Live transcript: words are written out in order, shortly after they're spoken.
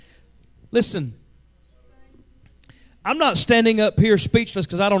Listen, I'm not standing up here speechless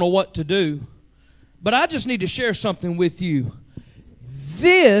because I don't know what to do. But I just need to share something with you.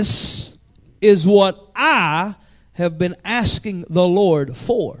 This is what I have been asking the Lord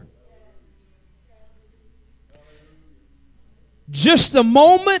for. Just the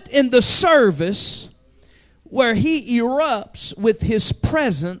moment in the service where He erupts with His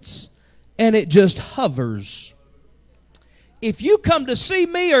presence and it just hovers. If you come to see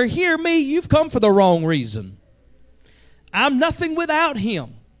me or hear me, you've come for the wrong reason. I'm nothing without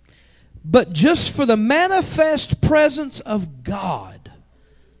Him. But just for the manifest presence of God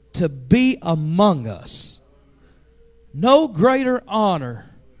to be among us, no greater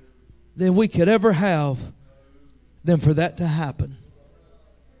honor than we could ever have than for that to happen.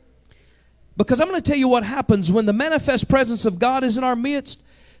 Because I'm going to tell you what happens when the manifest presence of God is in our midst.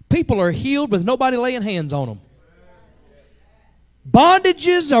 People are healed with nobody laying hands on them.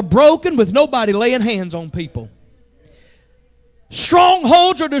 Bondages are broken with nobody laying hands on people.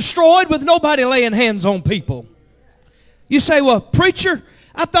 Strongholds are destroyed with nobody laying hands on people. You say, well, preacher,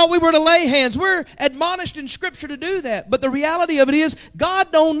 I thought we were to lay hands. We're admonished in Scripture to do that. But the reality of it is,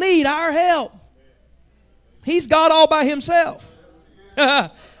 God don't need our help. He's God all by Himself.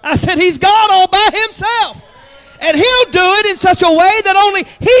 I said, He's God all by Himself. And He'll do it in such a way that only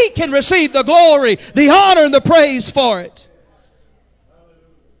He can receive the glory, the honor, and the praise for it.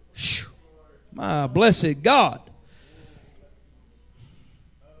 My blessed God.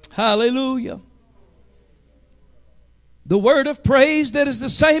 Hallelujah. The word of praise that is the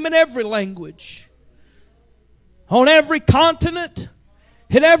same in every language, on every continent,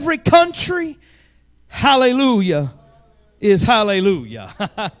 in every country. Hallelujah is hallelujah.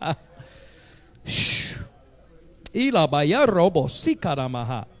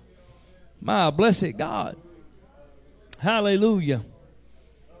 My blessed God. Hallelujah.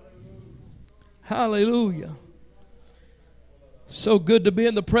 Hallelujah. So good to be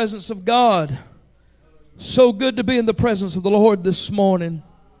in the presence of God. So good to be in the presence of the Lord this morning.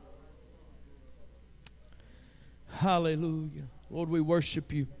 Hallelujah. Lord, we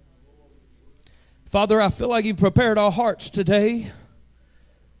worship You. Father, I feel like You've prepared our hearts today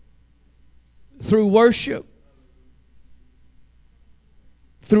through worship,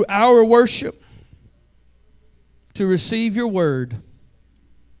 through our worship, to receive Your word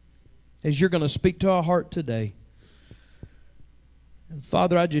as You're going to speak to our heart today. And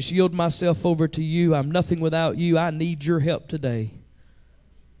Father, I just yield myself over to You. I'm nothing without You. I need Your help today.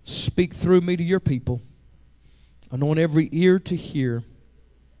 Speak through me to Your people. Anoint every ear to hear.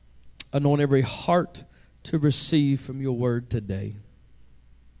 Anoint every heart to receive from Your word today.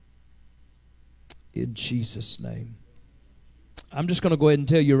 In Jesus' name. I'm just going to go ahead and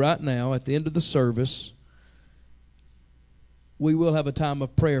tell you right now, at the end of the service, we will have a time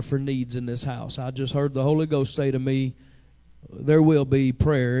of prayer for needs in this house. I just heard the Holy Ghost say to me, there will be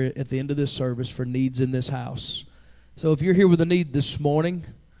prayer at the end of this service for needs in this house. So if you're here with a need this morning,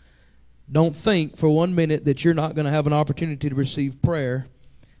 don't think for 1 minute that you're not going to have an opportunity to receive prayer,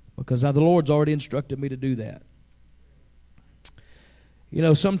 because the Lord's already instructed me to do that. You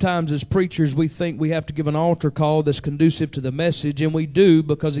know, sometimes as preachers we think we have to give an altar call that's conducive to the message, and we do,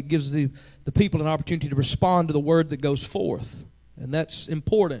 because it gives the people an opportunity to respond to the word that goes forth. And that's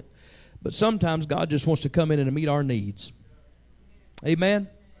important. But sometimes God just wants to come in and meet our needs. Amen?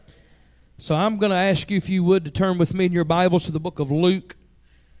 So I'm going to ask you, if you would, to turn with me in your Bibles to the book of Luke.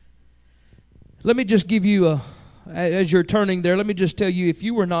 Let me just give you as you're turning there, let me just tell you, if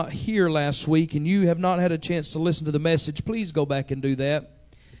you were not here last week and you have not had a chance to listen to the message, please go back and do that.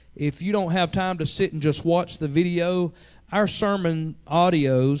 If you don't have time to sit and just watch the video, our sermon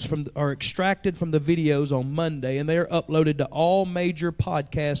audios are extracted from the videos on Monday, and they are uploaded to all major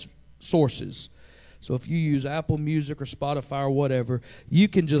podcast sources. So if you use Apple Music or Spotify or whatever, you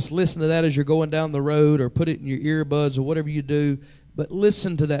can just listen to that as you're going down the road, or put it in your earbuds or whatever you do. But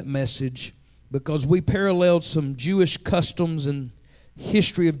listen to that message, because we paralleled some Jewish customs and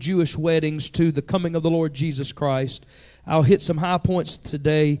history of Jewish weddings to the coming of the Lord Jesus Christ. I'll hit some high points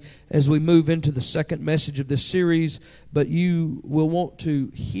today as we move into the second message of this series, but you will want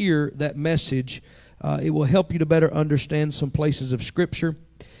to hear that message. It will help you to better understand some places of Scripture,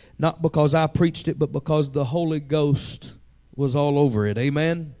 not because I preached it, but because the Holy Ghost was all over it.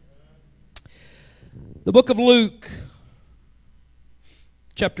 Amen? The book of Luke,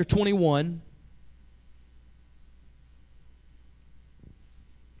 chapter 21,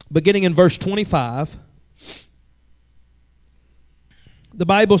 beginning in verse 25, the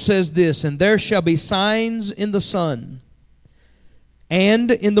Bible says this, "And there shall be signs in the sun,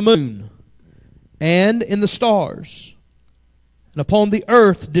 and in the moon, and in the stars, And upon the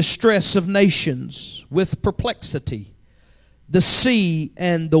earth distress of nations with perplexity, the sea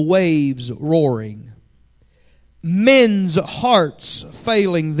and the waves roaring, men's hearts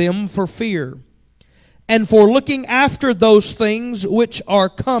failing them for fear, and for looking after those things which are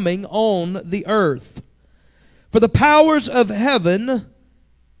coming on the earth. For the powers of heaven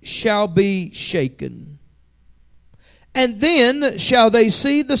shall be shaken. And then shall they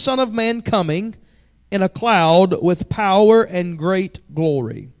see the Son of Man coming in a cloud with power and great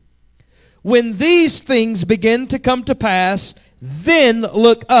glory. When these things begin to come to pass, then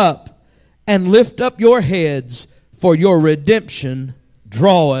look up and lift up your heads, for your redemption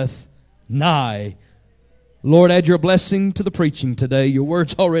draweth nigh. Lord, add your blessing to the preaching today. Your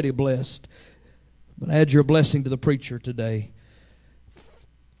word's already blessed, but add your blessing to the preacher today.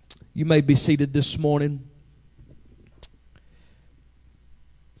 You may be seated this morning.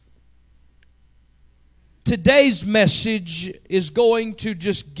 Today's message is going to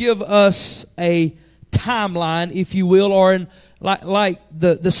just give us a timeline, if you will, or like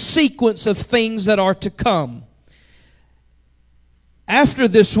the sequence of things that are to come. After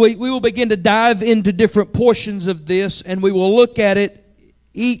this week, we will begin to dive into different portions of this, and we will look at it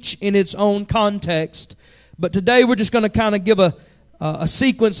each in its own context. But today we're just going to kind of give a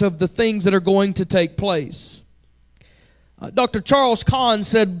sequence of the things that are going to take place. Dr. Charles Kahn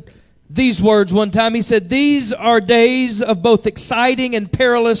said these words one time. He said, "These are days of both exciting and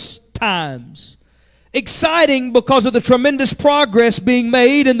perilous times. Exciting because of the tremendous progress being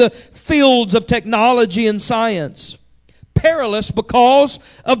made in the fields of technology and science. Perilous because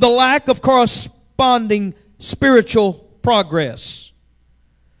of the lack of corresponding spiritual progress.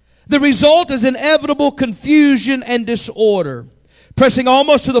 The result is inevitable confusion and disorder, pressing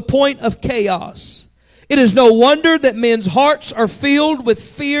almost to the point of chaos. It is no wonder that men's hearts are filled with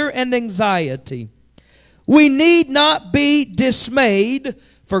fear and anxiety. We need not be dismayed,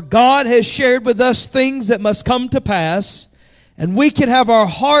 for God has shared with us things that must come to pass, and we can have our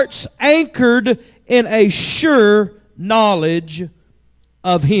hearts anchored in a sure knowledge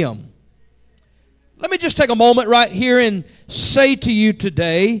of Him." Let me just take a moment right here and say to you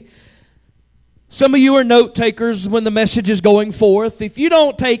today, some of you are note takers when the message is going forth. If you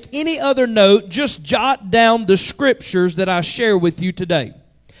don't take any other note, just jot down the scriptures that I share with you today,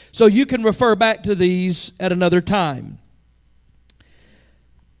 so you can refer back to these at another time.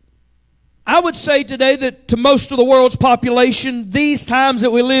 I would say today that to most of the world's population, these times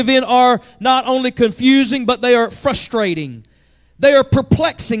that we live in are not only confusing, but they are frustrating. They are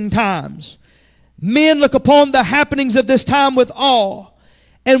perplexing times. Men look upon the happenings of this time with awe,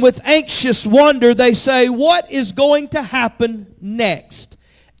 and with anxious wonder they say, what is going to happen next?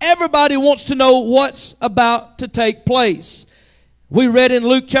 Everybody wants to know what's about to take place. We read in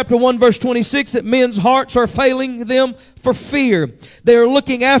Luke chapter 1 verse 26 that men's hearts are failing them for fear. They are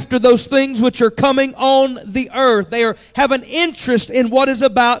looking after those things which are coming on the earth. They have an interest in what is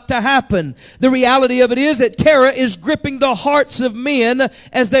about to happen. The reality of it is that terror is gripping the hearts of men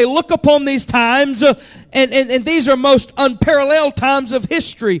as they look upon these times, and these are most unparalleled times of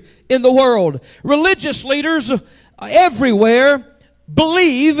history in the world. Religious leaders everywhere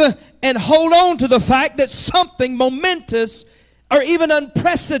believe and hold on to the fact that something momentous or even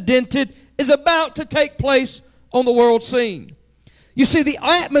unprecedented is about to take place on the world scene. You see, the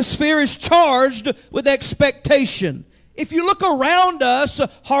atmosphere is charged with expectation. If you look around us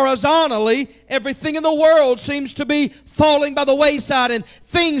horizontally, everything in the world seems to be falling by the wayside, and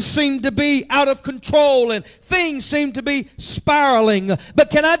things seem to be out of control, and things seem to be spiraling. But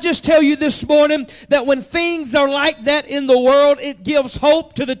can I just tell you this morning that when things are like that in the world, it gives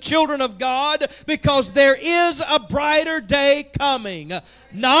hope to the children of God, because there is a brighter day coming.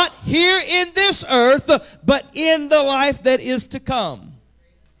 Not here in this earth, but in the life that is to come.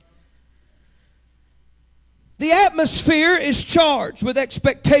 The atmosphere is charged with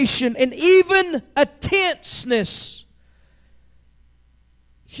expectation and even a tenseness.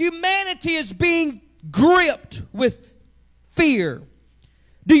 Humanity is being gripped with fear.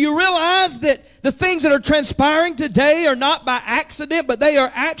 Do you realize that the things that are transpiring today are not by accident, but they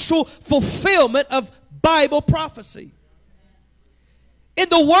are actual fulfillment of Bible prophecy? In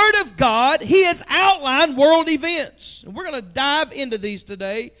the Word of God, He has outlined world events. And we're going to dive into these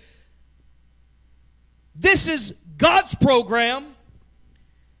today. This is God's program.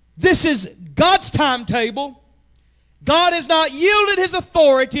 This is God's timetable. God has not yielded His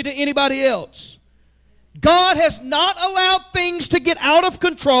authority to anybody else. God has not allowed things to get out of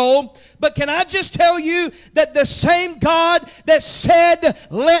control. But can I just tell you that the same God that said,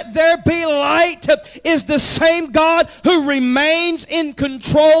 "Let there be light," is the same God who remains in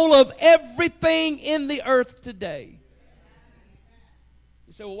control of everything in the earth today.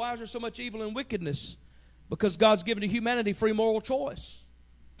 You say, well, why is there so much evil and wickedness? Because God's given to humanity free moral choice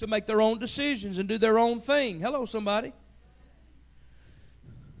to make their own decisions and do their own thing. Hello, somebody.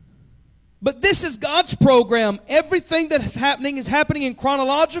 But this is God's program. Everything that is happening in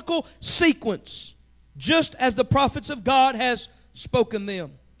chronological sequence, just as the prophets of God has spoken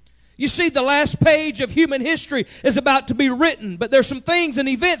them. You see, the last page of human history is about to be written, but there's some things and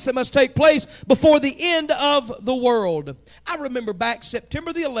events that must take place before the end of the world. I remember back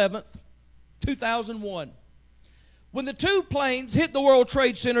September the 11th, 2001, when the two planes hit the World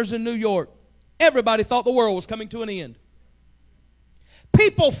Trade Centers in New York. Everybody thought the world was coming to an end.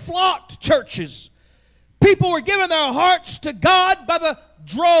 People flocked churches. People were giving their hearts to God by the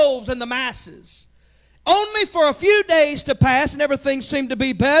droves and the masses. Only for a few days to pass and everything seemed to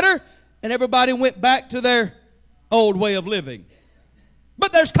be better, and everybody went back to their old way of living.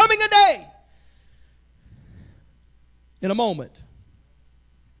 But there's coming a day, in a moment,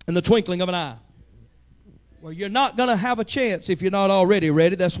 in the twinkling of an eye, where you're not going to have a chance if you're not already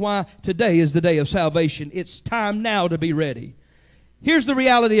ready. That's why today is the day of salvation. It's time now to be ready. Here's the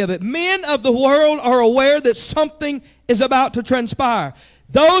reality of it. Men of the world are aware that something is about to transpire.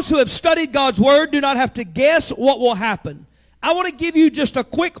 Those who have studied God's Word do not have to guess what will happen. I want to give you just a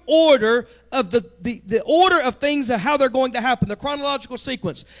quick order of the order of things and how they're going to happen, the chronological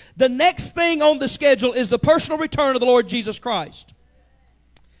sequence. The next thing on the schedule is the personal return of the Lord Jesus Christ.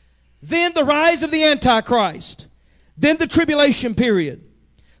 Then the rise of the Antichrist. Then the tribulation period,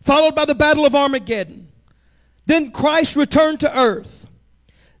 followed by the battle of Armageddon. Then Christ's return to earth.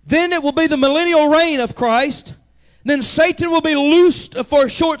 Then it will be the millennial reign of Christ. Then Satan will be loosed for a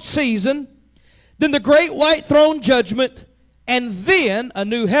short season. Then the great white throne judgment. And then a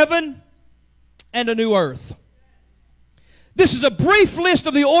new heaven and a new earth. This is a brief list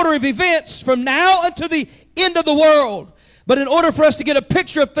of the order of events from now until the end of the world. But in order for us to get a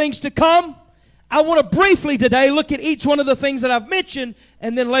picture of things to come, I want to briefly today look at each one of the things that I've mentioned,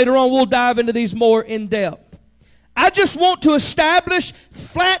 and then later on we'll dive into these more in depth. I just want to establish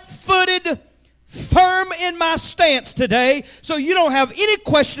flat-footed, firm in my stance today, so you don't have any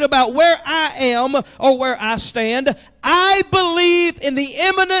question about where I am or where I stand. I believe in the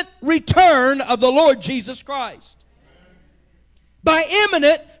imminent return of the Lord Jesus Christ. By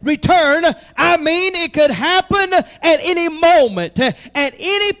imminent return, I mean it could happen at any moment. At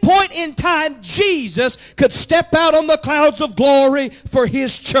any point in time, Jesus could step out on the clouds of glory for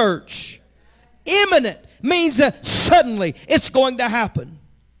His church. Imminent means that suddenly it's going to happen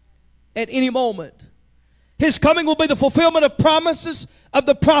at any moment. His coming will be the fulfillment of promises of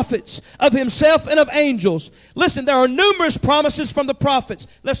the prophets, of Himself and of angels. Listen, there are numerous promises from the prophets.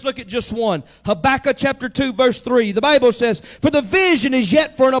 Let's look at just one. Habakkuk chapter 2 verse 3. The Bible says, "For the vision is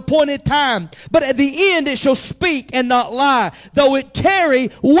yet for an appointed time, but at the end it shall speak and not lie. Though it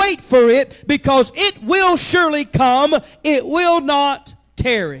tarry, wait for it, because it will surely come. It will not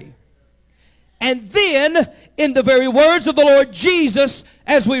tarry." And then, in the very words of the Lord Jesus,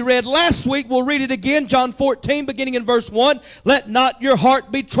 as we read last week, we'll read it again, John 14, beginning in verse 1. "Let not your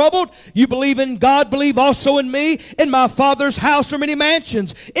heart be troubled. You believe in God, believe also in me. In my Father's house are many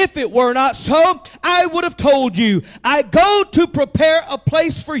mansions. If it were not so, I would have told you. I go to prepare a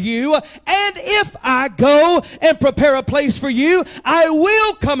place for you. And if I go and prepare a place for you, I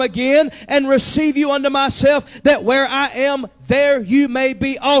will come again and receive you unto myself, that where I am, there you may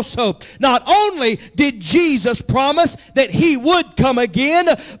be also." Not only did Jesus promise that He would come again,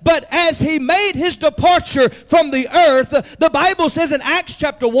 but as He made His departure from the earth, the Bible says in Acts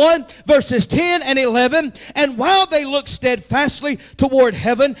chapter 1, verses 10 and 11, "And while they looked steadfastly toward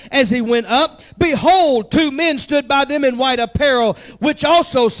heaven as He went up, behold, two men stood by them in white apparel, which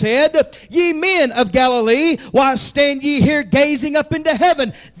also said, Ye men of Galilee, why stand ye here gazing up into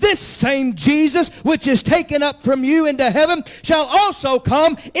heaven? This same Jesus, which is taken up from you into heaven, shall also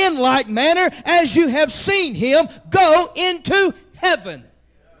come in like manner as you have seen Him go into heaven."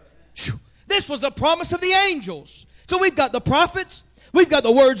 This was the promise of the angels. So we've got the prophets, we've got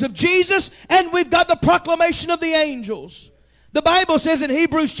the words of Jesus, and we've got the proclamation of the angels. The Bible says in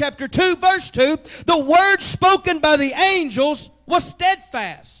Hebrews chapter 2, verse 2, the word spoken by the angels was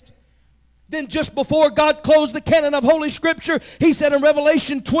steadfast. Then just before God closed the canon of Holy Scripture, He said in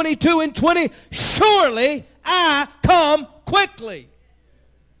Revelation 22 and 20, "Surely I come quickly."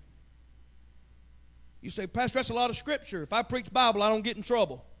 You say, "Pastor, that's a lot of Scripture. If I preach Bible, I don't get in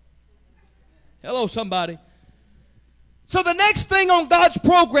trouble." Hello, somebody. So the next thing on God's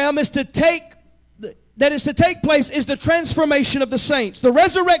program is to take place is the transformation of the saints, the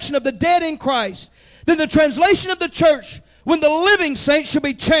resurrection of the dead in Christ, then the translation of the church, when the living saints shall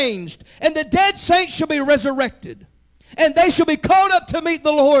be changed and the dead saints shall be resurrected. and they shall be caught up to meet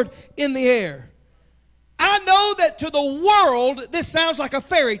the Lord in the air. I know that to the world, this sounds like a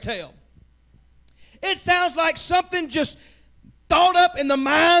fairy tale. It sounds like something just thought up in the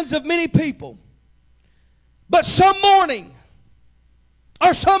minds of many people. But some morning,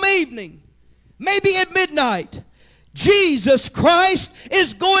 or some evening, maybe at midnight, Jesus Christ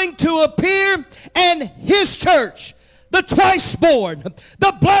is going to appear, and His church, the twice-born,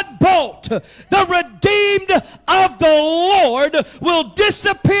 the blood-bought, the redeemed of the Lord, will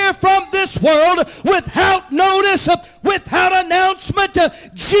disappear from this world without notice, without announcement.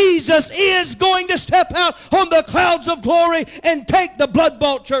 Jesus is going to step out on the clouds of glory and take the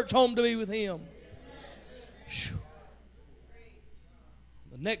blood-bought church home to be with Him.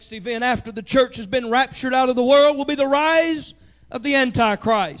 The next event after the church has been raptured out of the world will be the rise of the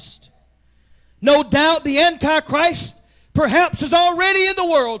Antichrist. No doubt the Antichrist perhaps is already in the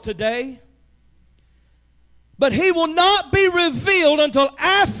world today, but he will not be revealed until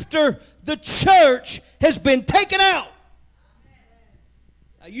after the church has been taken out.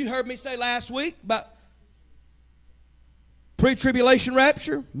 Now, you heard me say last week about pre-tribulation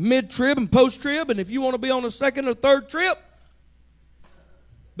rapture, mid-trib, and post-trib, and if you want to be on a second or third trip,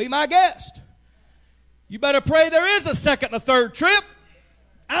 be my guest. You better pray there is a second or third trip.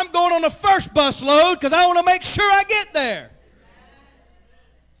 I'm going on the first bus load because I want to make sure I get there.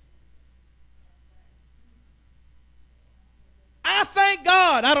 I thank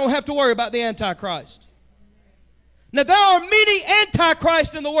God I don't have to worry about the Antichrist. Now, there are many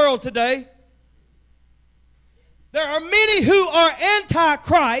Antichrists in the world today. There are many who are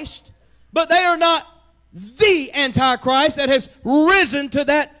Antichrist, but they are not the Antichrist that has risen to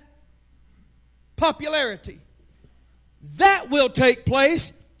that popularity. That will take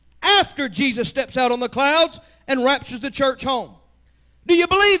place after Jesus steps out on the clouds and raptures the church home. Do you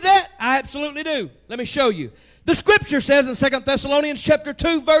believe that? I absolutely do. Let me show you. The Scripture says in 2 Thessalonians chapter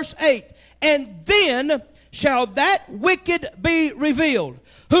 2, verse 8, "And then shall that wicked be revealed,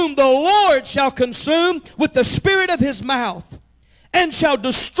 whom the Lord shall consume with the spirit of His mouth, and shall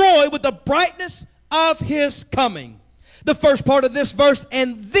destroy with the brightness of His coming." The first part of this verse,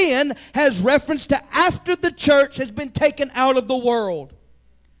 "and then," has reference to after the church has been taken out of the world.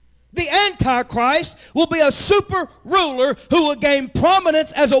 The Antichrist will be a super ruler who will gain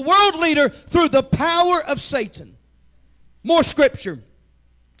prominence as a world leader through the power of Satan. More Scripture.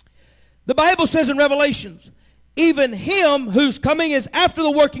 The Bible says in Revelations, "Even him whose coming is after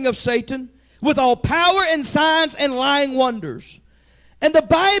the working of Satan, with all power and signs and lying wonders." And the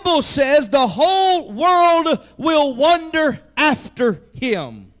Bible says the whole world will wonder after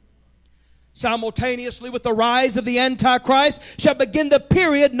him. Simultaneously with the rise of the Antichrist shall begin the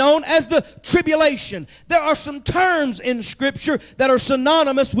period known as the tribulation. There are some terms in Scripture that are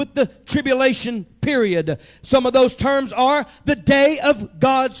synonymous with the tribulation period. Some of those terms are the day of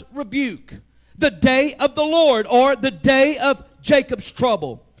God's rebuke, the day of the Lord, or the day of Jacob's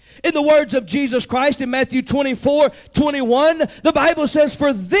trouble. In the words of Jesus Christ in Matthew 24:21, the Bible says,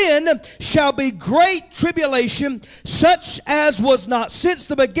 "For then shall be great tribulation, such as was not since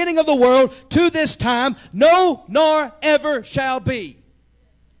the beginning of the world to this time, no, nor ever shall be."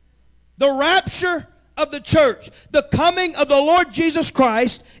 The rapture of the church, the coming of the Lord Jesus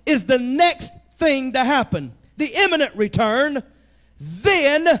Christ, is the next thing to happen. The imminent return,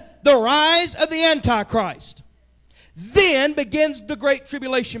 then the rise of the Antichrist. Then begins the Great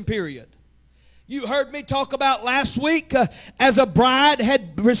Tribulation period. You heard me talk about last week as a bride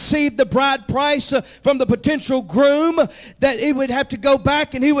had received the bride price from the potential groom, that he would have to go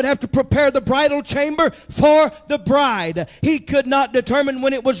back and he would have to prepare the bridal chamber for the bride. He could not determine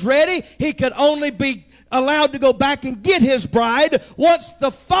when it was ready. He could only be allowed to go back and get his bride once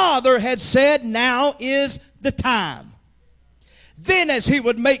the Father had said, "Now is the time." Then as he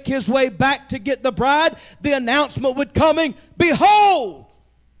would make his way back to get the bride, the announcement would come, "Behold,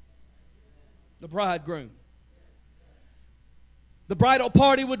 the bridegroom." The bridal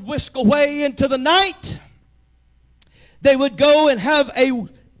party would whisk away into the night. They would go and have a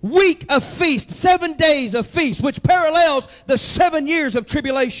week of feast, 7 days of feast, which parallels the 7 years of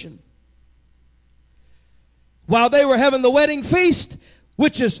tribulation. While they were having the wedding feast,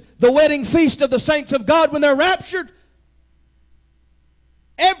 which is the wedding feast of the saints of God when they're raptured,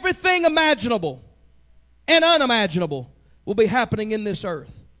 everything imaginable and unimaginable will be happening in this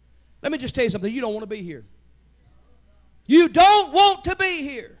earth. Let me just tell you something. You don't want to be here. You don't want to be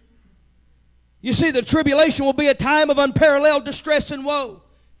here. You see, the tribulation will be a time of unparalleled distress and woe.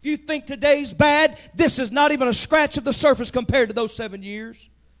 If you think today's bad, this is not even a scratch of the surface compared to those 7 years.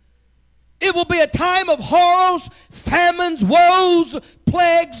 It will be a time of horrors, famines, woes,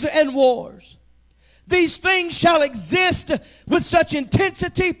 plagues, and wars. These things shall exist with such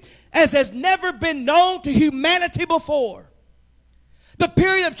intensity as has never been known to humanity before. The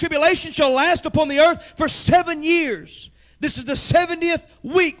period of tribulation shall last upon the earth for 7 years. This is the 70th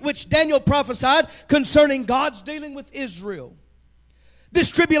week which Daniel prophesied concerning God's dealing with Israel.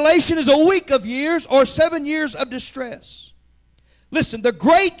 This tribulation is a week of years or 7 years of distress. Listen, the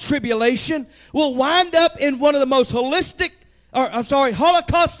great tribulation will wind up in one of the most holocaustic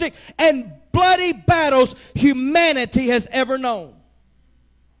and bloody battles humanity has ever known.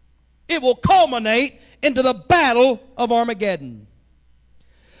 It will culminate into the battle of Armageddon.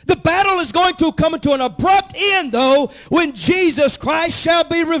 The battle is going to come to an abrupt end, though, when Jesus Christ shall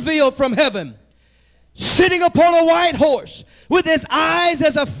be revealed from heaven, sitting upon a white horse, with his eyes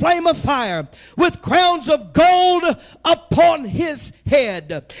as a flame of fire, with crowns of gold upon his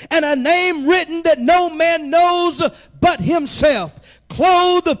head, and a name written that no man knows but himself,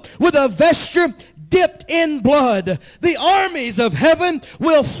 clothed with a vesture dipped in blood. The armies of heaven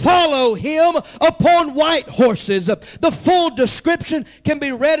will follow him upon white horses. The full description can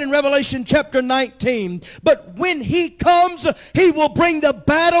be read in Revelation chapter 19. But when he comes, he will bring the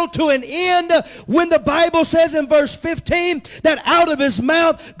battle to an end, when the Bible says in verse 15 that out of his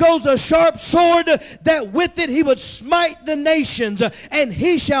mouth goes a sharp sword, that with it he would smite the nations, and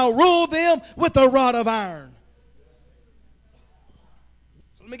he shall rule them with a rod of iron.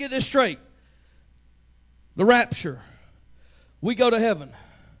 So let me get this straight. The rapture, we go to heaven.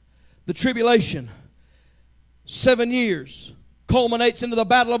 The tribulation, 7 years, culminates into the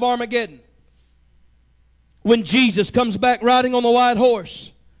battle of Armageddon, when Jesus comes back riding on the white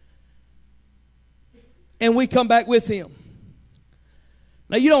horse, and we come back with him.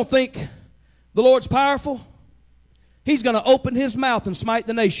 Now, you don't think the Lord's powerful? He's going to open his mouth and smite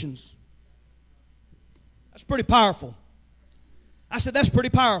the nations. That's pretty powerful. I said, that's pretty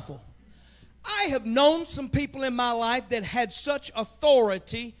powerful. I have known some people in my life that had such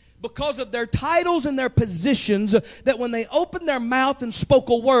authority because of their titles and their positions that when they opened their mouth and spoke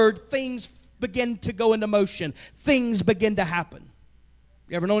a word, things begin to go into motion. Things begin to happen.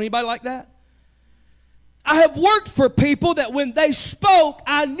 You ever know anybody like that? I have worked for people that when they spoke,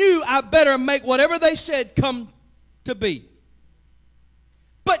 I knew I better make whatever they said come to be.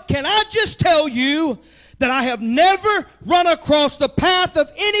 But can I just tell you that I have never run across the path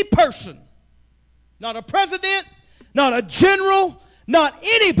of any person, not a president, not a general, not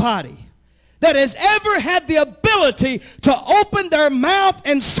anybody, that has ever had the ability to open their mouth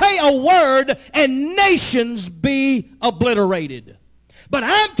and say a word and nations be obliterated. But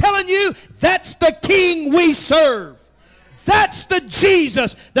I'm telling you, that's the King we serve. That's the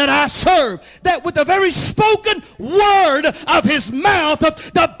Jesus that I serve. That with the very spoken word of his mouth,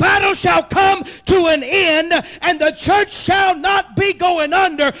 the battle shall come to an end, and the church shall not be going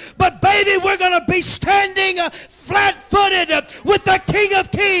under. But baby, we're going to be standing flat-footed with the King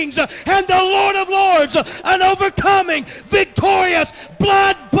of Kings and the Lord of Lords, an overcoming, victorious,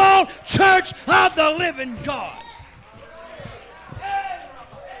 blood-bought church of the living God.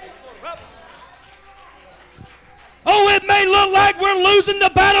 Oh, it may look like we're losing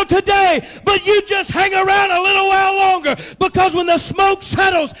the battle today, but you just hang around a little while longer, because when the smoke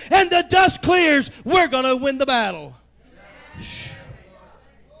settles and the dust clears, we're going to win the battle.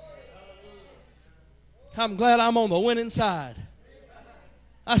 I'm glad I'm on the winning side.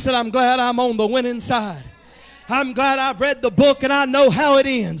 I said, I'm glad I'm on the winning side. I'm glad I've read the book and I know how it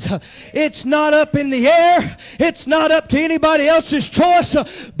ends. It's not up in the air. It's not up to anybody else's choice.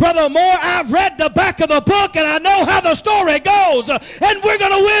 Brother Moore, I've read the back of the book and I know how the story goes. And we're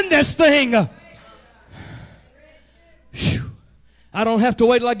going to win this thing. Whew. I don't have to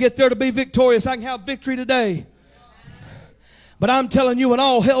wait till I get there to be victorious. I can have victory today. But I'm telling you, when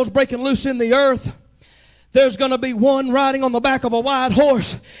all hell's breaking loose in the earth, there's going to be one riding on the back of a white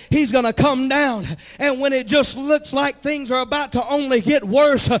horse. He's going to come down. And when it just looks like things are about to only get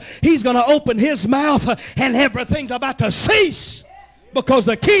worse, he's going to open his mouth and everything's about to cease, because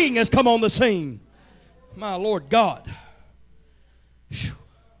the King has come on the scene. My Lord God. Whew.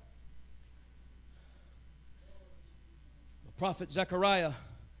 The prophet Zechariah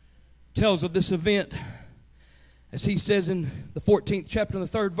tells of this event, as he says in the 14th chapter and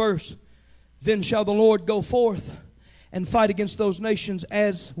the 3rd verse. Then shall the Lord go forth and fight against those nations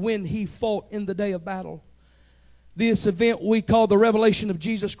as when he fought in the day of battle. This event we call the revelation of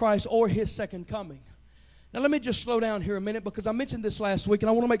Jesus Christ, or his second coming. Now let me just slow down here a minute, because I mentioned this last week and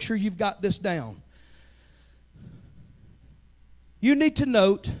I want to make sure you've got this down. You need to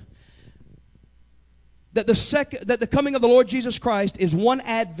note that the coming of the Lord Jesus Christ is one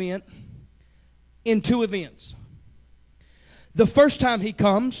advent in two events. The first time he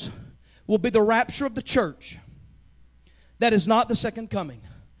comes will be the rapture of the church. That is not the second coming.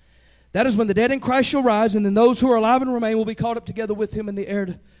 That is when the dead in Christ shall rise, and then those who are alive and remain will be caught up together with him in the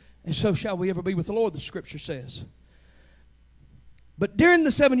air, and so shall we ever be with the Lord, the Scripture says. But during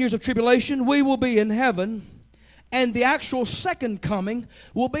the 7 years of tribulation, we will be in heaven, and the actual second coming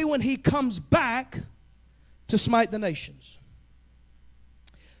will be when he comes back to smite the nations.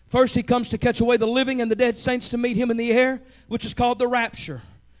 First, he comes to catch away the living and the dead saints to meet him in the air, which is called the rapture.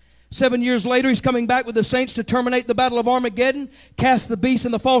 7 years later, he's coming back with the saints to terminate the battle of Armageddon, cast the beast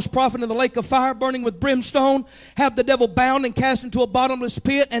and the false prophet in the lake of fire, burning with brimstone, have the devil bound and cast into a bottomless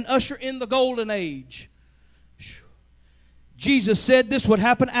pit, and usher in the golden age. Jesus said this would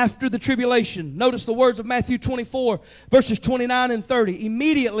happen after the tribulation. Notice the words of Matthew 24, verses 29 and 30.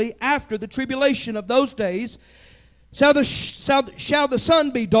 Immediately after the tribulation of those days, shall the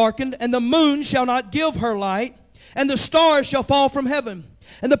sun be darkened, and the moon shall not give her light, and the stars shall fall from heaven,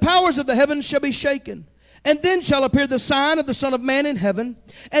 and the powers of the heavens shall be shaken. And then shall appear the sign of the Son of Man in heaven,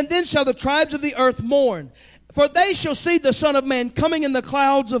 and then shall the tribes of the earth mourn. For they shall see the Son of Man coming in the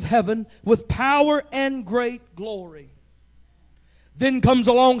clouds of heaven with power and great glory. Then comes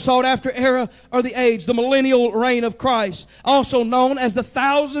the long sought after era or the age, the millennial reign of Christ, also known as the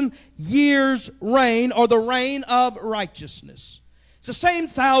 1,000 years reign or the reign of righteousness. It's the same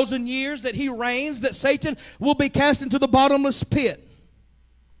 1,000 years that he reigns that Satan will be cast into the bottomless pit.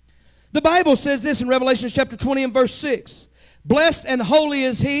 The Bible says this in Revelation chapter 20 and verse 6. Blessed and holy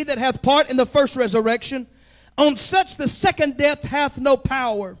is he that hath part in the first resurrection. On such the second death hath no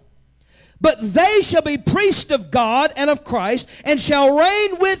power. But they shall be priests of God and of Christ, and shall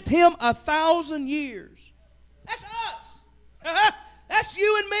reign with him 1,000 years. That's us. That's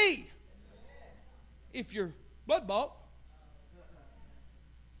you and me. If you're blood bought.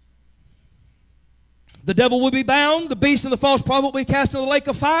 The devil will be bound. The beast and the false prophet will be cast into the lake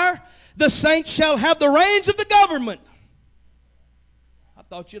of fire. The saints shall have the reins of the government. I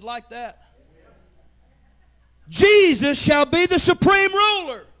thought you'd like that. Jesus shall be the supreme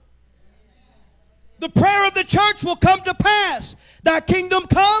ruler. The prayer of the church will come to pass. Thy kingdom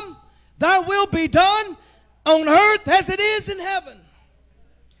come, thy will be done on earth as it is in heaven.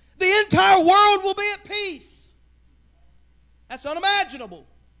 The entire world will be at peace. That's unimaginable.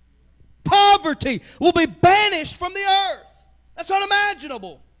 Poverty will be banished from the earth. That's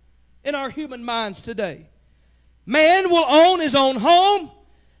unimaginable in our human minds today. Man will own his own home,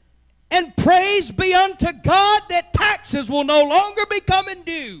 and praise be unto God that taxes will no longer be coming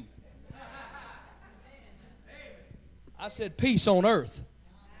due. I said peace on earth.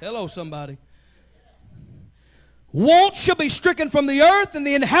 Hello, somebody. Want shall be stricken from the earth, and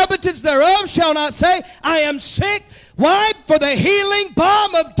the inhabitants thereof shall not say, I am sick. Why? For the healing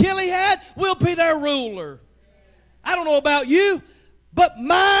balm of Gilead will be their ruler. I don't know about you, but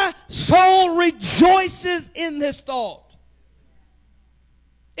my soul rejoices in this thought.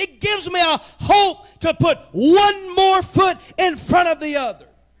 It gives me a hope to put one more foot in front of the other.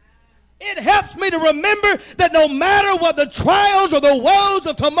 It helps me to remember that no matter what the trials or the woes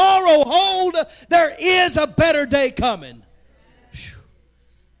of tomorrow hold, there is a better day coming. Whew.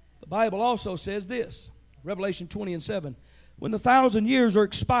 The Bible also says this, Revelation 20 and 7. When the 1,000 years are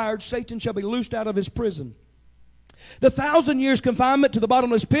expired, Satan shall be loosed out of his prison. The 1,000 years confinement to the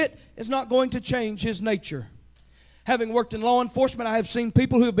bottomless pit is not going to change his nature. Having worked in law enforcement, I have seen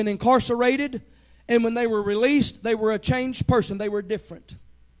people who have been incarcerated, and when they were released, they were a changed person. They were different.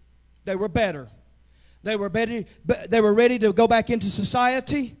 They were better. They were ready to go back into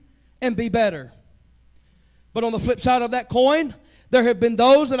society and be better. But on the flip side of that coin, there have been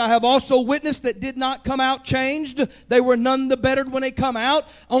those that I have also witnessed that did not come out changed. They were none the better when they come out,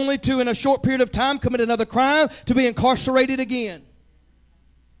 only to, in a short period of time, commit another crime, to be incarcerated again.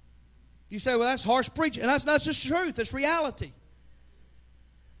 You say, well, that's harsh preaching. And that's just truth. It's reality.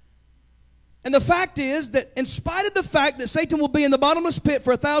 And the fact is that in spite of the fact that Satan will be in the bottomless pit for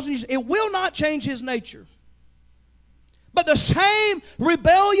 1,000 years, it will not change his nature. But the same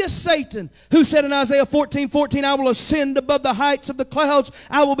rebellious Satan who said in Isaiah 14:14, I will ascend above the heights of the clouds,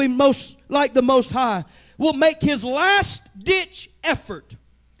 I will be most like the Most High, will make his last-ditch effort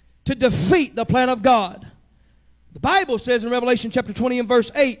to defeat the plan of God. The Bible says in Revelation chapter 20 and verse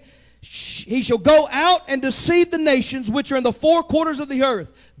 8, he shall go out and deceive the nations which are in the four quarters of the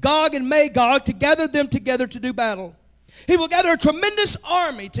earth, Gog and Magog, to gather them together to do battle. He will gather a tremendous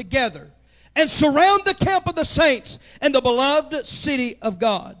army together and surround the camp of the saints and the beloved city of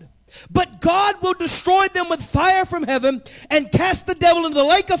God. But God will destroy them with fire from heaven and cast the devil into the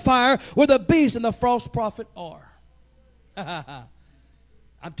lake of fire where the beast and the false prophet are.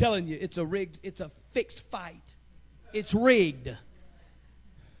 I'm telling you, it's a fixed fight. It's rigged.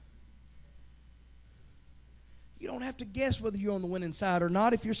 You don't have to guess whether you're on the winning side or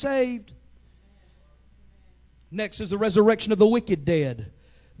not if you're saved. Next is the resurrection of the wicked dead.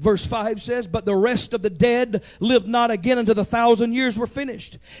 Verse 5 says, but the rest of the dead lived not again until the 1,000 years were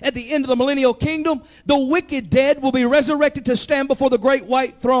finished. At the end of the millennial kingdom, the wicked dead will be resurrected to stand before the great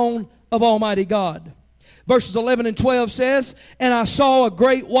white throne of Almighty God. Verses 11 and 12 says, and I saw a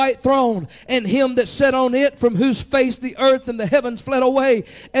great white throne, and him that sat on it, from whose face the earth and the heavens fled away,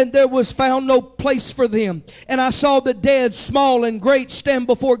 and there was found no place for them. And I saw the dead, small and great, stand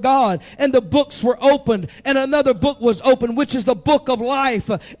before God, and the books were opened, and another book was opened, which is the book of life.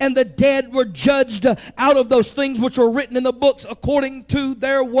 And the dead were judged out of those things which were written in the books according to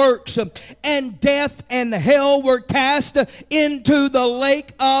their works. And death and hell were cast into the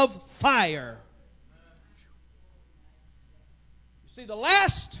lake of fire. See, the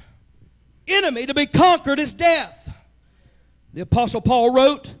last enemy to be conquered is death. The Apostle Paul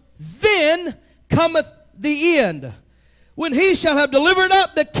wrote, then cometh the end, when he shall have delivered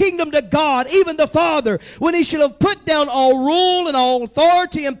up the kingdom to God, even the Father, when he shall have put down all rule and all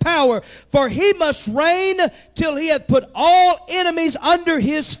authority and power, for he must reign till he hath put all enemies under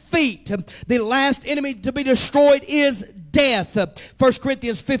his feet. The last enemy to be destroyed is death. 1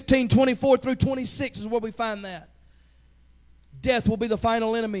 Corinthians 15, 24 through 26 is where we find that. Death will be the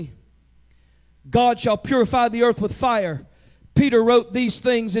final enemy. God shall purify the earth with fire. Peter wrote these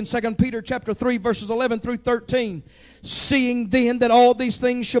things in 2 Peter chapter 3, verses 11 through 13. Seeing then that all these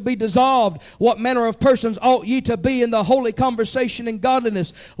things shall be dissolved, what manner of persons ought ye to be in the holy conversation and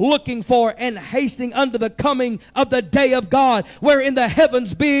godliness, looking for and hasting unto the coming of the day of God, wherein the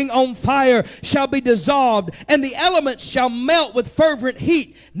heavens being on fire shall be dissolved, and the elements shall melt with fervent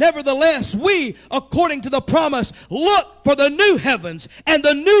heat. Nevertheless, we, according to the promise, look for the new heavens and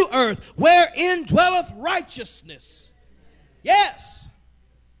the new earth, wherein dwelleth righteousness. Yes.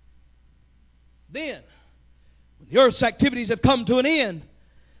 Then, when the earth's activities have come to an end,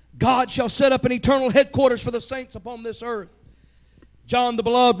 God shall set up an eternal headquarters for the saints upon this earth. John the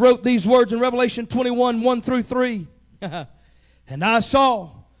Beloved wrote these words in Revelation 21, 1 through 3. And I saw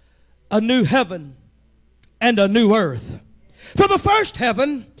a new heaven and a new earth. For the first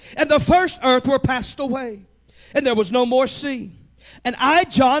heaven and the first earth were passed away, and there was no more sea. And I,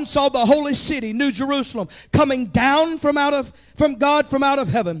 John, saw the holy city, New Jerusalem, coming down from God from out of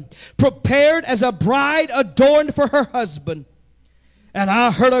heaven, prepared as a bride adorned for her husband. And I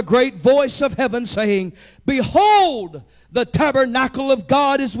heard a great voice of heaven saying, behold, the tabernacle of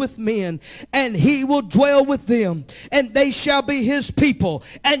God is with men, and he will dwell with them, and they shall be his people,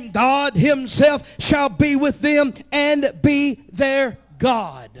 and God himself shall be with them and be their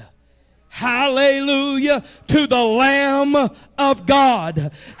God. Hallelujah to the Lamb of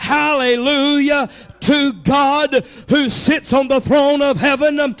God. Hallelujah to God who sits on the throne of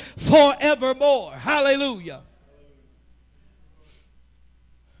heaven forevermore. Hallelujah.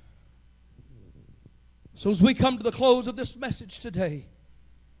 So as we come to the close of this message today,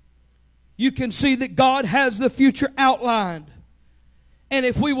 you can see that God has the future outlined. And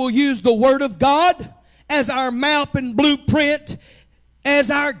if we will use the Word of God as our map and blueprint,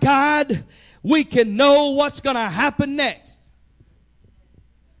 as our guide, we can know what's going to happen next.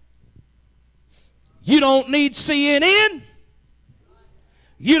 You don't need CNN.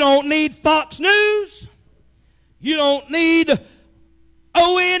 You don't need Fox News. You don't need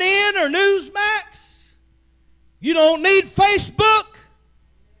ONN or Newsmax. You don't need Facebook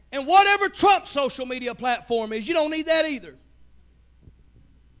and whatever Trump's social media platform is. You don't need that either.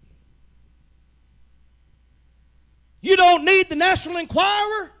 You don't need the National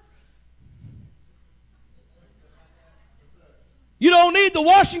Enquirer. You don't need the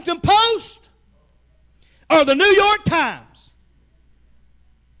Washington Post or the New York Times.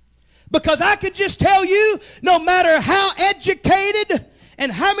 Because I can just tell you, no matter how educated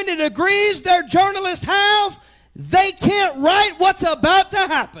and how many degrees their journalists have, they can't write what's about to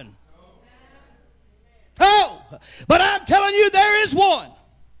happen. Oh, but I'm telling you, there is one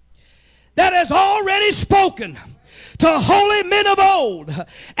that has already spoken to holy men of old,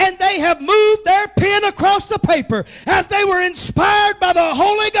 and they have moved their pen across the paper as they were inspired by the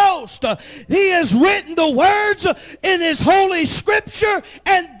Holy Ghost. He has written the words in his holy scripture,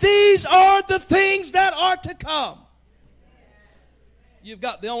 and these are the things that are to come. You've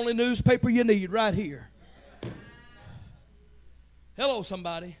got the only newspaper you need right here. Hello,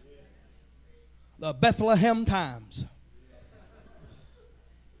 somebody. The Bethlehem Times,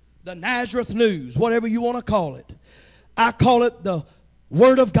 the Nazareth News, whatever you want to call it. I call it the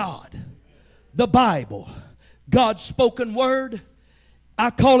Word of God, the Bible, God's spoken word. I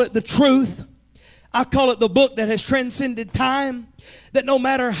call it the truth. I call it the book that has transcended time. That no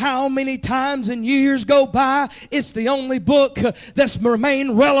matter how many times and years go by, it's the only book that's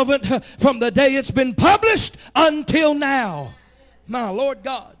remained relevant from the day it's been published until now. My Lord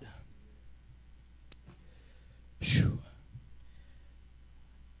God. Whew.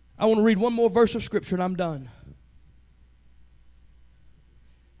 I want to read one more verse of Scripture and I'm done.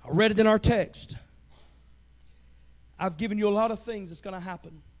 I read it in our text. I've given you a lot of things that's going to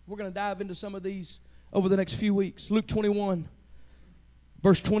happen. We're going to dive into some of these over the next few weeks. Luke 21,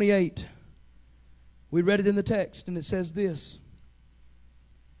 verse 28. We read it in the text, and it says this.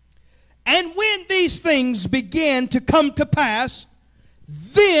 And when these things begin to come to pass,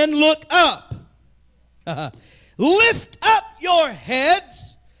 then look up. Lift up your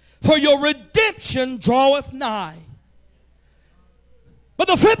heads, for your redemption draweth nigh. But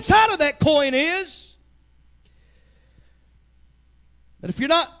the flip side of that coin is that if you're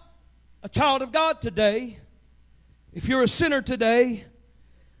not a child of God today, if you're a sinner today,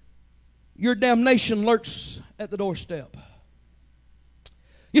 your damnation lurks at the doorstep.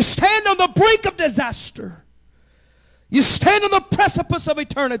 You stand on the brink of disaster. You stand on the precipice of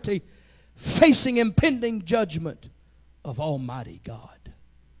eternity, facing impending judgment of Almighty God.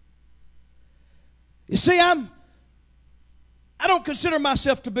 You see, I don't consider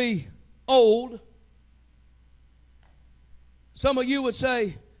myself to be old. Some of you would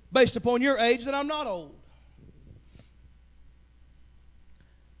say, based upon your age, that I'm not old.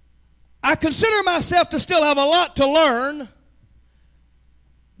 I consider myself to still have a lot to learn,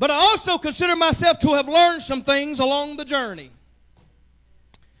 but I also consider myself to have learned some things along the journey.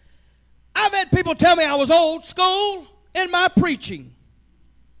 I've had people tell me I was old school in my preaching.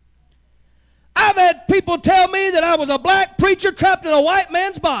 I've had people tell me that I was a black preacher trapped in a white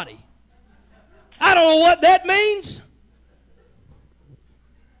man's body. I don't know what that means.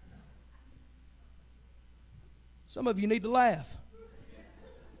 Some of you need to laugh.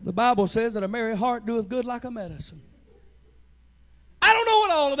 The Bible says that a merry heart doeth good like a medicine. I don't know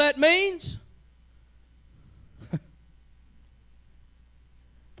what all of that means.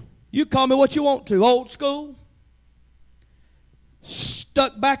 You call me what you want to. Old school,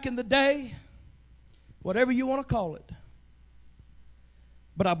 stuck back in the day, whatever you want to call it.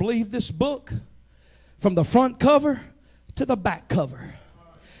 But I believe this book, from the front cover to the back cover,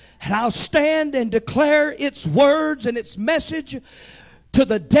 and I'll stand and declare its words and its message to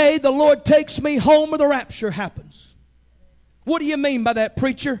the day the Lord takes me home or the rapture happens. What do you mean by that,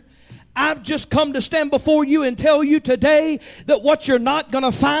 preacher? I've just come to stand before you and tell you today that what you're not going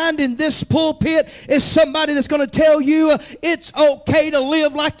to find in this pulpit is somebody that's going to tell you it's okay to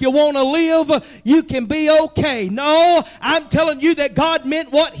live like you want to live. You can be okay. No, I'm telling you that God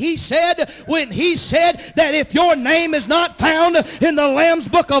meant what He said when He said that if your name is not found in the Lamb's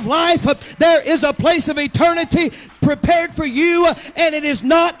Book of Life, there is a place of eternity prepared for you, and it is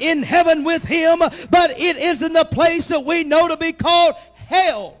not in heaven with Him, but it is in the place that we know to be called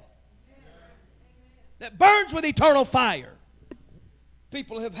hell, that burns with eternal fire.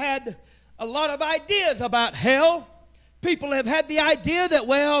 People have had a lot of ideas about hell. People have had the idea that,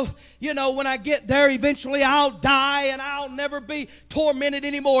 well, you know, when I get there, eventually I'll die and I'll never be tormented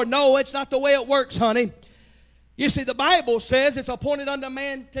anymore. No, it's not the way it works, honey. You see, the Bible says it's appointed unto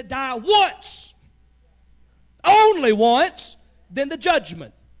man to die once. Only once, then the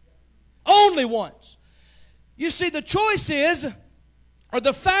judgment. Only once. You see, the choice is, or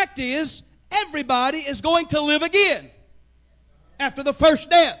the fact is, everybody is going to live again after the first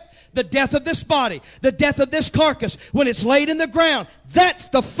death. The death of this body, the death of this carcass, when it's laid in the ground. That's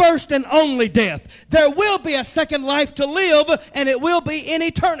the first and only death. There will be a second life to live, and it will be in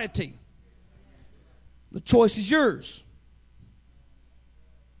eternity. The choice is yours.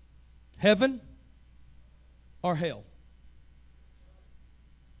 Heaven or hell.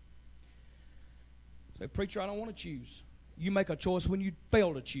 Say, preacher, I don't want to choose. You make a choice when you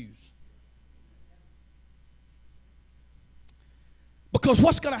fail to choose. Because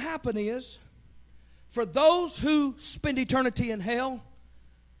what's going to happen is, for those who spend eternity in hell,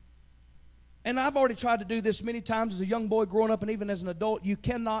 and I've already tried to do this many times as a young boy growing up and even as an adult, you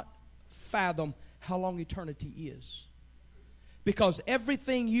cannot fathom how long eternity is. Because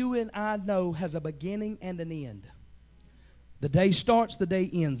everything you and I know has a beginning and an end. The day starts, the day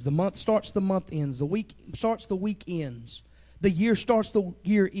ends. The month starts, the month ends. The week starts, the week ends. The year starts, the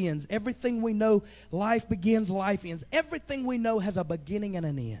year ends. Everything we know, life begins, life ends. Everything we know has a beginning and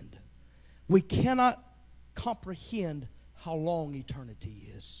an end. We cannot comprehend how long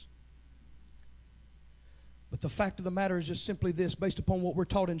eternity is. But the fact of the matter is just simply this, based upon what we're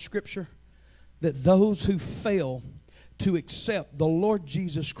taught in Scripture, that those who fail to accept the Lord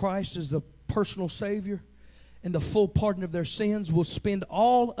Jesus Christ as the personal Savior and the full pardon of their sins will spend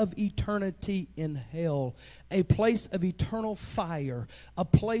all of eternity in hell, a place of eternal fire, a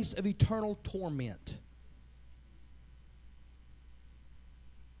place of eternal torment.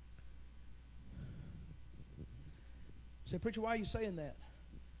 Say, preacher, why are you saying that?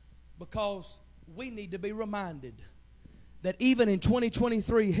 Because we need to be reminded that even in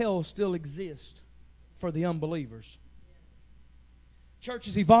 2023, hell still exists for the unbelievers. Church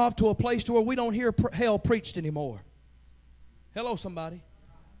has evolved to a place to where we don't hear hell preached anymore. Hello, somebody.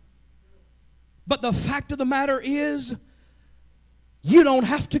 But the fact of the matter is, you don't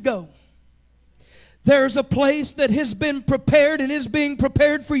have to go. There's a place that has been prepared and is being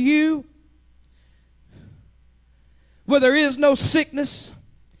prepared for you, where there is no sickness,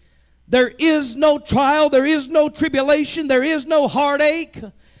 there is no trial, there is no tribulation, there is no heartache,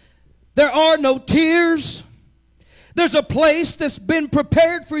 there are no tears. There's a place that's been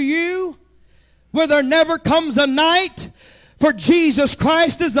prepared for you where there never comes a night, for Jesus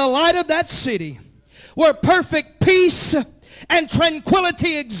Christ is the light of that city, where perfect peace and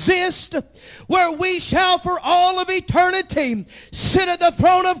tranquility exist, where we shall for all of eternity sit at the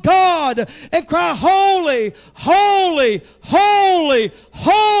throne of God and cry, holy, holy, holy,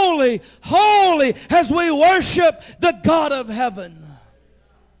 holy, holy, as we worship the God of heaven.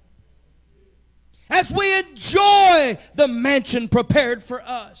 As we enjoy the mansion prepared for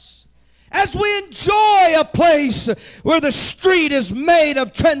us. As we enjoy a place where the street is made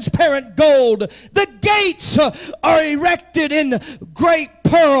of transparent gold. The gates are erected in great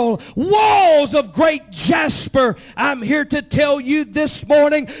pearl. Walls of great jasper. I'm here to tell you this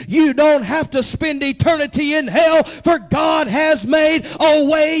morning, you don't have to spend eternity in hell, for God has made a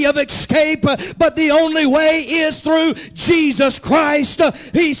way of escape. But the only way is through Jesus Christ.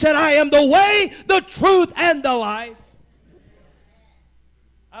 He said, I am the way, the truth, and the life.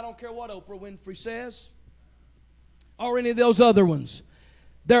 I don't care what Oprah Winfrey says or any of those other ones.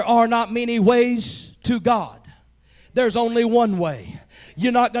 There are not many ways to God. There's only one way.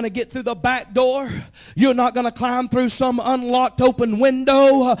 You're not going to get through the back door. You're not going to climb through some unlocked open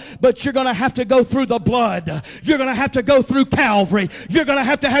window, but you're going to have to go through the blood. You're going to have to go through Calvary. You're going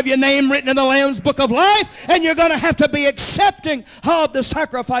to have your name written in the Lamb's Book of Life, and you're going to have to be accepting of the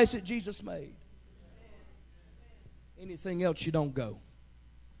sacrifice that Jesus made. Anything else, you don't go.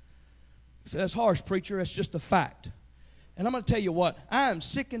 So that's harsh, preacher. That's just a fact. And I'm going to tell you what. I am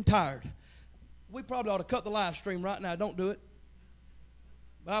sick and tired. We probably ought to cut the live stream right now. Don't do it.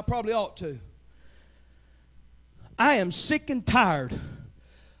 But I probably ought to. I am sick and tired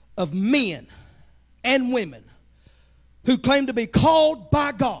of men and women who claim to be called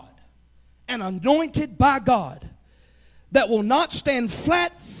by God and anointed by God that will not stand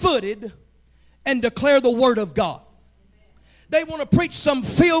flat-footed and declare the Word of God. They want to preach some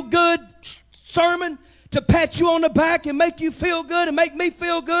feel-good sermon to pat you on the back and make you feel good and make me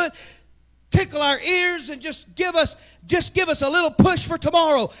feel good. Tickle our ears and just give us a little push for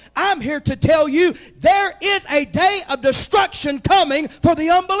tomorrow. I'm here to tell you there is a day of destruction coming for the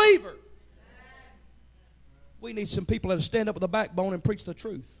unbeliever. We need some people that stand up with a backbone and preach the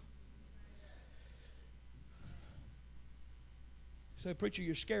truth. You say, preacher,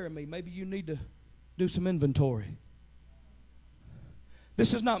 you're scaring me. Maybe you need to do some inventory.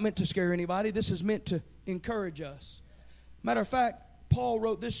 This is not meant to scare anybody. This is meant to encourage us. Matter of fact, Paul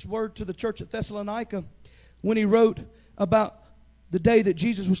wrote this word to the church at Thessalonica when he wrote about the day that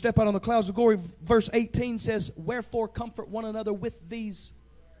Jesus would step out on the clouds of glory. Verse 18 says, wherefore comfort one another with these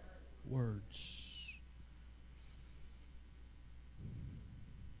words.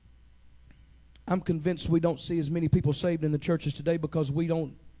 I'm convinced we don't see as many people saved in the churches today because we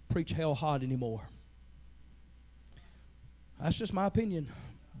don't preach hell hot anymore. That's just my opinion.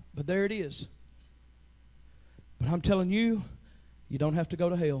 But there it is. But I'm telling you, you don't have to go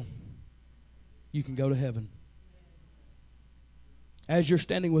to hell. You can go to heaven. As you're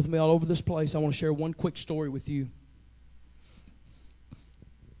standing with me all over this place, I want to share one quick story with you.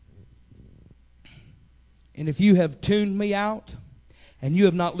 And if you have tuned me out and you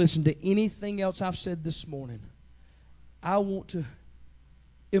have not listened to anything else I've said this morning, I want to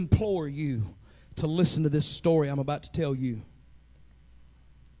implore you to listen to this story I'm about to tell you.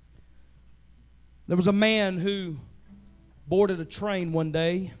 There was a man who boarded a train one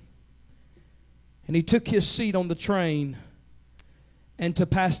day, and he took his seat on the train, and to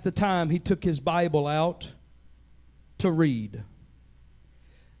pass the time, he took his Bible out to read.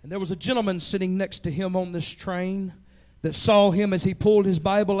 And there was a gentleman sitting next to him on this train that saw him as he pulled his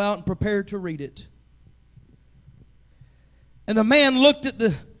Bible out and prepared to read it. And the man looked at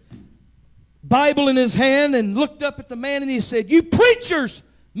the Bible in his hand and looked up at the man and he said, "You preachers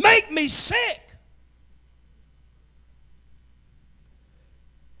make me sick.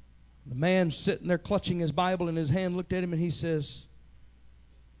 The man sitting there clutching his Bible in his hand looked at him and he says,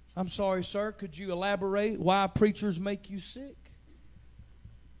 I'm sorry, sir, could you elaborate why preachers make you sick?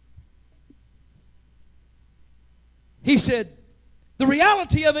 He said, the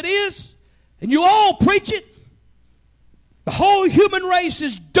reality of it is, and you all preach it, the whole human race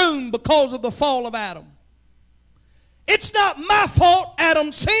is doomed because of the fall of Adam. It's not my fault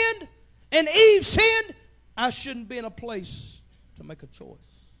Adam sinned and Eve sinned. I shouldn't be in a place to make a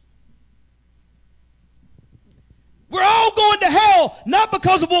choice. We're all going to hell, not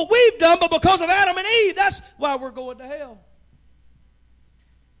because of what we've done, but because of Adam and Eve. That's why we're going to hell.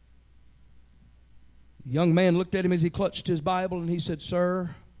 The young man looked at him as he clutched his Bible and he said,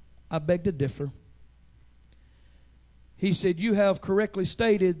 Sir, I beg to differ. He said, you have correctly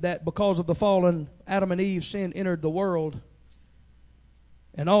stated that because of the fallen Adam and Eve, sin entered the world.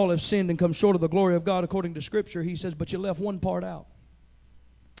 And all have sinned and come short of the glory of God according to Scripture. He says, but you left one part out.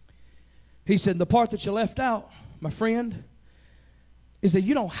 He said, the part that you left out, my friend, is that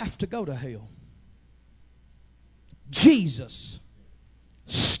you don't have to go to hell. Jesus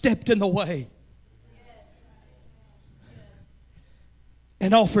stepped in the way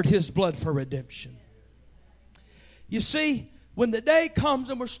and offered His blood for redemption. You see, when the day comes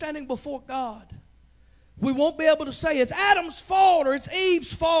and we're standing before God, we won't be able to say it's Adam's fault or it's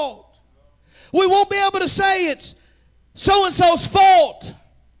Eve's fault. We won't be able to say it's so-and-so's fault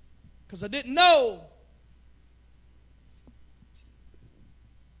because I didn't know.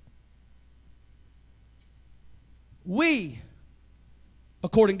 We,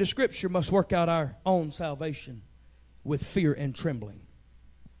 according to Scripture, must work out our own salvation with fear and trembling.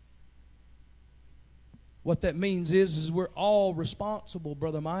 What that means is we're all responsible,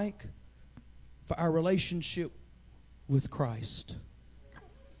 Brother Mike, for our relationship with Christ.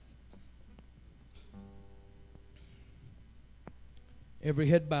 Every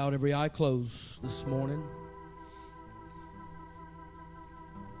head bowed, every eye closed this morning.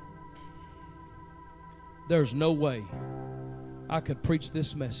 There's no way I could preach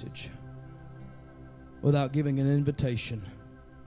this message without giving an invitation